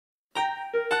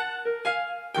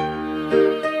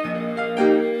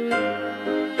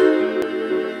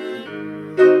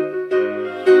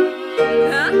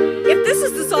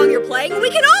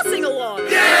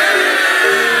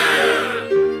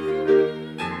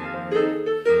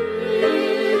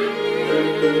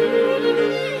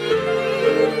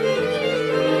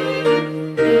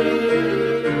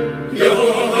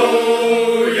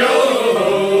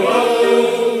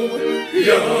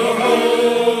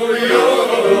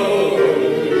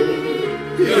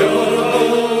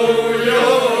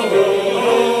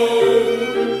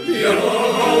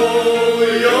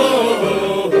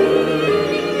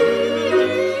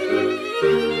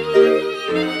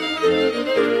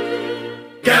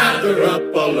Gather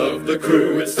up all of the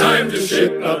crew, it's time to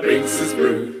ship our Binks'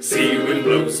 brew. Sea wind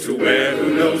blows to where,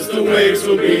 who knows, the waves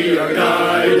will be our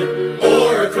guide.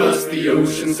 Or across the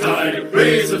ocean's tide,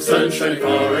 rays of sunshine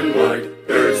far and wide.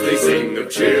 Birds they sing of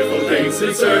cheerful thanks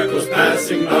in circles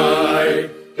passing by.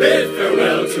 Bid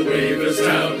farewell to Weaver's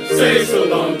Town, say so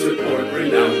long to port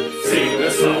renown. Sing a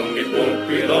song, it won't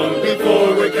be long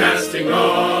before we're casting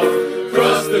off.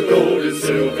 Cross the gold and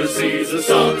silver seas, a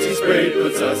salty spray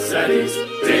puts us at ease.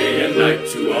 Day and night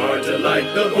to our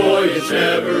delight, the voyage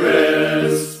never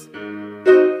ends.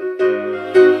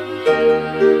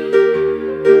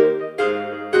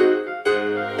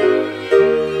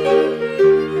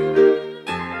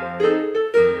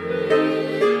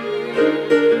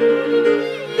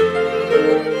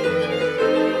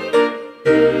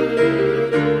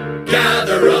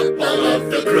 Gather up all of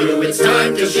the crew, it's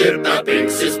time to ship our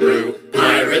Binks' brew.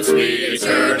 Pirates we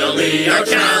eternally are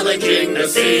challenging the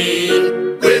sea.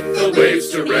 With the waves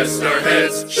to rest our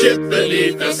heads, ship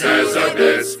beneath us as our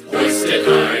beds. Hoisted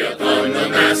high upon the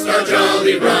mast, our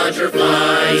Jolly Roger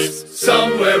flies.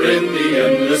 Somewhere in the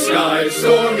endless sky,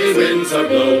 stormy winds are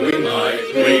blowing high.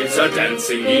 Waves are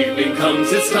dancing, evening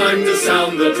comes, it's time to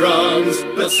sound the drums.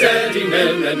 But steady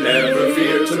men and never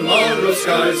fear, tomorrow's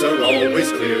skies are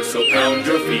always clear. So pound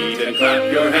your feet and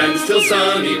clap your hands till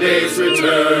sunny days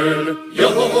return.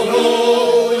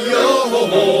 Yo-ho-ho,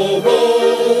 yo-ho-ho-ho,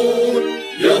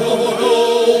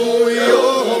 yo-ho-ho,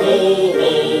 yo-ho-ho-ho,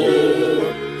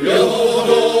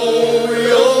 yo-ho-ho,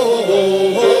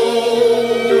 yo-ho-ho-ho,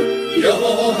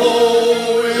 yo-ho-ho,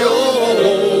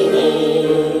 yo-ho-ho-ho.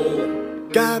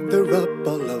 Gather up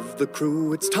all of the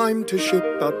crew, it's time to ship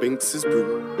out Binks'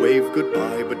 brew. Wave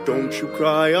goodbye, but don't you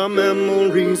cry, our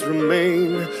memories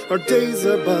remain. Our days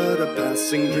are but a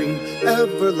passing dream,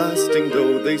 everlasting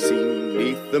though they seem.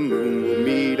 Neath the moon we'll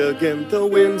meet again, the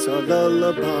wind's our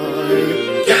lullaby.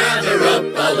 Gather up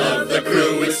all of the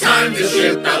crew, it's time to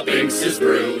ship out Binks'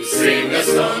 brew. Sing a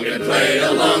song and play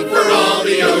along, for all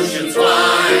the oceans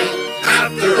fly.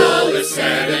 After all is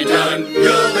said and done,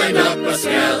 you'll end up a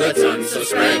skeleton. So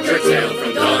spread your tail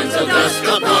from dawn till dusk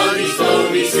upon these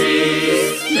foamy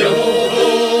seas.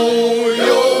 Yo-ho-ho,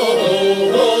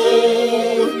 yo-ho-ho,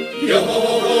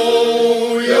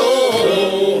 yo-ho-ho, yo-ho-ho,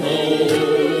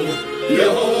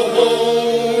 yo-ho-ho,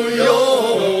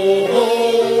 yo-ho-ho,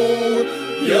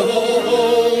 yo-ho-ho,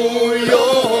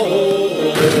 yo-ho-ho,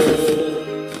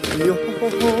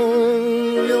 yo-ho-ho,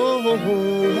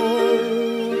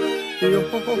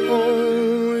 yo-ho-ho,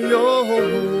 yo-ho-ho.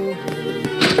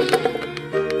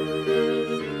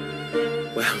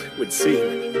 Well, it would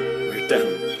seem we're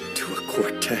down to a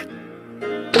quartet.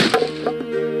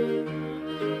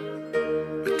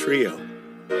 A trio.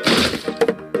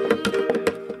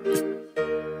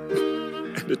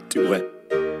 And a duet.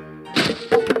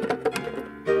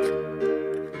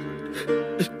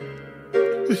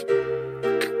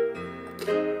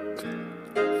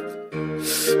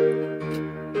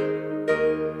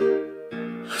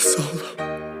 Solo.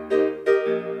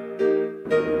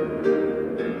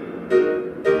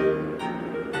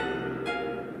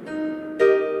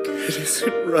 It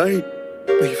isn't right,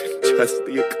 leaving just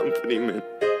the accompaniment.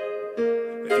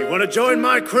 If you want to join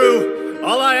my crew,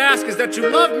 all I ask is that you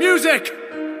love music.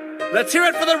 Let's hear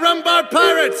it for the Rumbar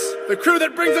Pirates, the crew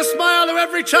that brings a smile to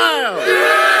every child.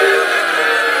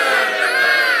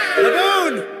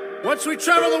 Lagoon, once we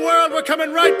travel the world, we're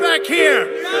coming right back here.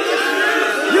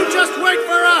 You just wait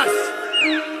for us.